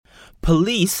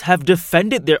Police have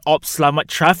defended their Ops Selamat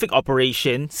traffic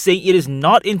operation, saying it is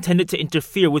not intended to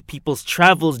interfere with people's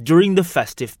travels during the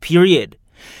festive period.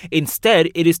 Instead,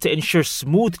 it is to ensure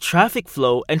smooth traffic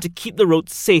flow and to keep the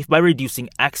roads safe by reducing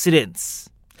accidents.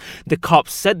 The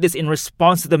cops said this in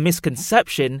response to the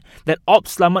misconception that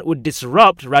Ops Selamat would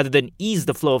disrupt rather than ease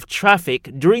the flow of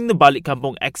traffic during the Balik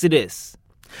Kampung exodus.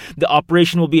 The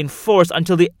operation will be enforced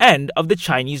until the end of the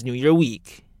Chinese New Year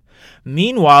week.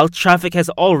 Meanwhile, traffic has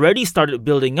already started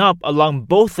building up along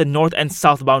both the north and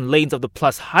southbound lanes of the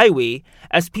Plus Highway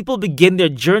as people begin their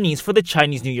journeys for the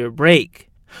Chinese New Year break.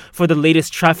 For the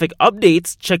latest traffic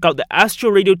updates, check out the Astro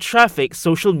Radio Traffic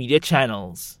social media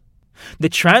channels. The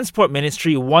Transport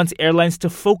Ministry wants airlines to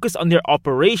focus on their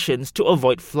operations to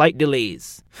avoid flight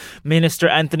delays. Minister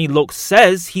Anthony Loke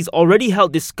says he's already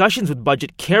held discussions with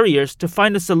budget carriers to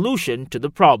find a solution to the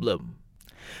problem.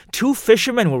 2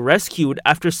 fishermen were rescued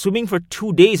after swimming for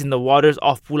 2 days in the waters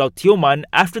off Pulau Tioman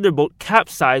after their boat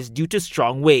capsized due to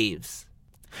strong waves.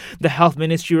 The Health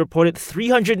Ministry reported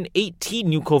 318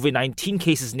 new COVID-19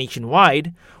 cases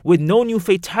nationwide, with no new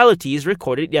fatalities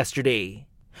recorded yesterday.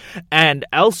 And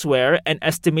elsewhere, an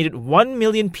estimated 1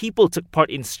 million people took part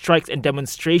in strikes and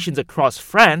demonstrations across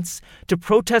France to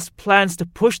protest plans to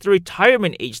push the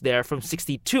retirement age there from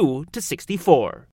 62 to 64.